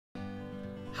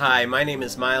Hi, my name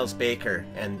is Miles Baker,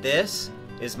 and this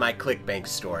is my ClickBank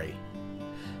story.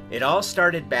 It all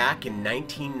started back in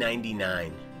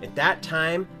 1999. At that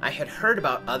time, I had heard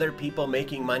about other people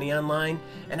making money online,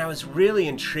 and I was really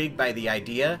intrigued by the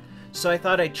idea, so I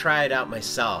thought I'd try it out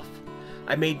myself.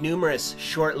 I made numerous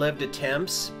short-lived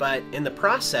attempts, but in the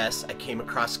process, I came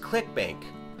across ClickBank.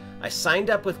 I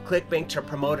signed up with ClickBank to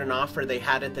promote an offer they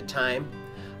had at the time.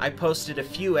 I posted a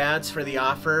few ads for the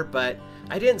offer, but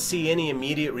I didn't see any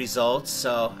immediate results,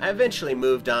 so I eventually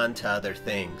moved on to other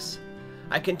things.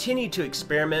 I continued to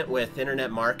experiment with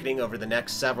internet marketing over the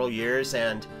next several years,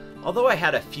 and although I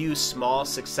had a few small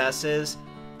successes,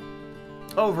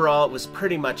 overall it was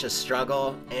pretty much a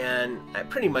struggle, and I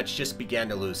pretty much just began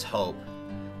to lose hope.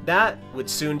 That would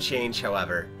soon change,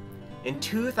 however. In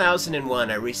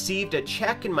 2001, I received a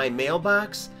check in my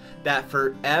mailbox that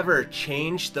forever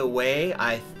changed the way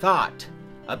I thought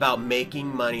about making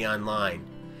money online.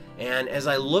 And as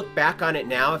I look back on it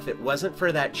now, if it wasn't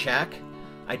for that check,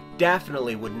 I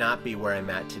definitely would not be where I'm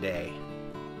at today.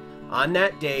 On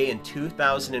that day in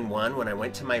 2001, when I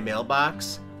went to my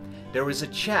mailbox, there was a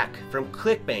check from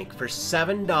ClickBank for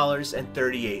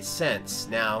 $7.38.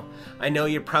 Now, I know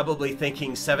you're probably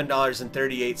thinking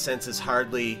 $7.38 is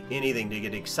hardly anything to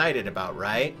get excited about,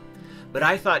 right? But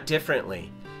I thought differently.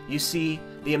 You see,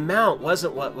 the amount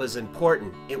wasn't what was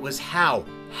important. It was how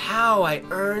I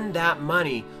earned that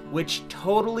money, which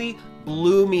totally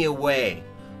blew me away.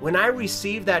 When I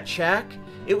received that check,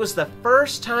 it was the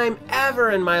first time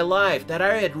ever in my life that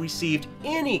I had received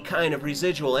any kind of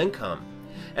residual income.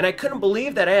 And I couldn't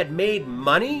believe that I had made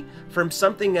money from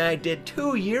something that I did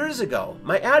 2 years ago.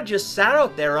 My ad just sat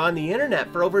out there on the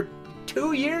internet for over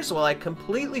 2 years while I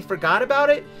completely forgot about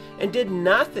it and did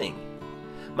nothing.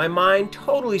 My mind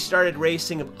totally started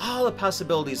racing of all the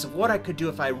possibilities of what I could do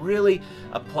if I really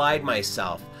applied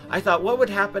myself. I thought, what would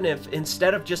happen if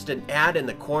instead of just an ad in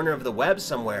the corner of the web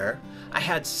somewhere, I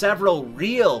had several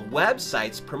real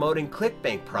websites promoting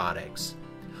ClickBank products?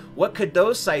 What could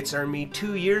those sites earn me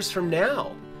 2 years from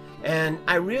now? And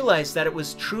I realized that it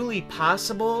was truly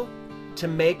possible to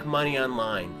make money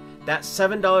online. That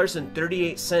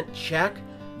 $7.38 check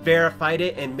verified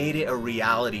it and made it a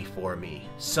reality for me.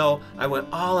 So I went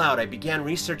all out. I began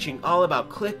researching all about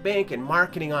ClickBank and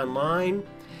marketing online.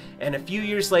 And a few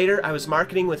years later, I was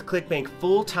marketing with ClickBank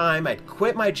full time. I'd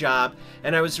quit my job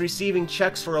and I was receiving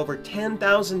checks for over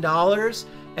 $10,000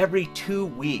 every 2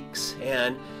 weeks.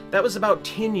 And that was about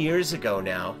 10 years ago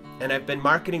now. And I've been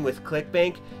marketing with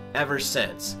ClickBank ever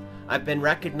since. I've been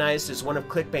recognized as one of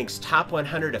ClickBank's top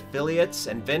 100 affiliates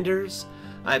and vendors.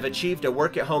 I've achieved a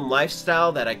work-at-home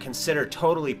lifestyle that I consider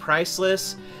totally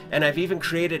priceless, and I've even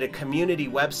created a community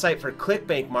website for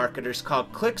ClickBank marketers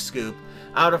called Clickscoop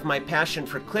out of my passion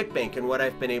for ClickBank and what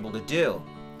I've been able to do.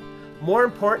 More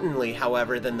importantly,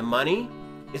 however, than the money,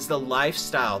 is the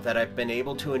lifestyle that I've been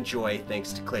able to enjoy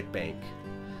thanks to ClickBank.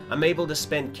 I'm able to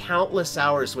spend countless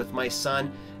hours with my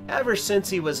son ever since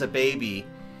he was a baby,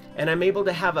 and I'm able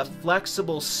to have a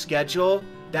flexible schedule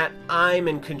that I'm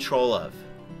in control of.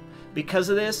 Because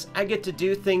of this, I get to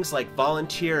do things like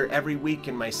volunteer every week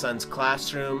in my son's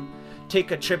classroom,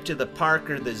 take a trip to the park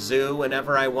or the zoo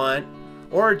whenever I want,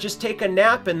 or just take a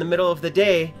nap in the middle of the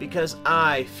day because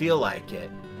I feel like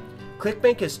it.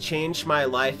 ClickBank has changed my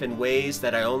life in ways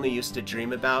that I only used to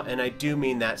dream about, and I do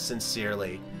mean that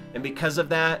sincerely. And because of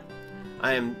that,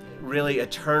 I am really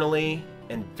eternally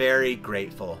and very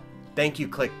grateful. Thank you,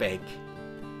 ClickBank.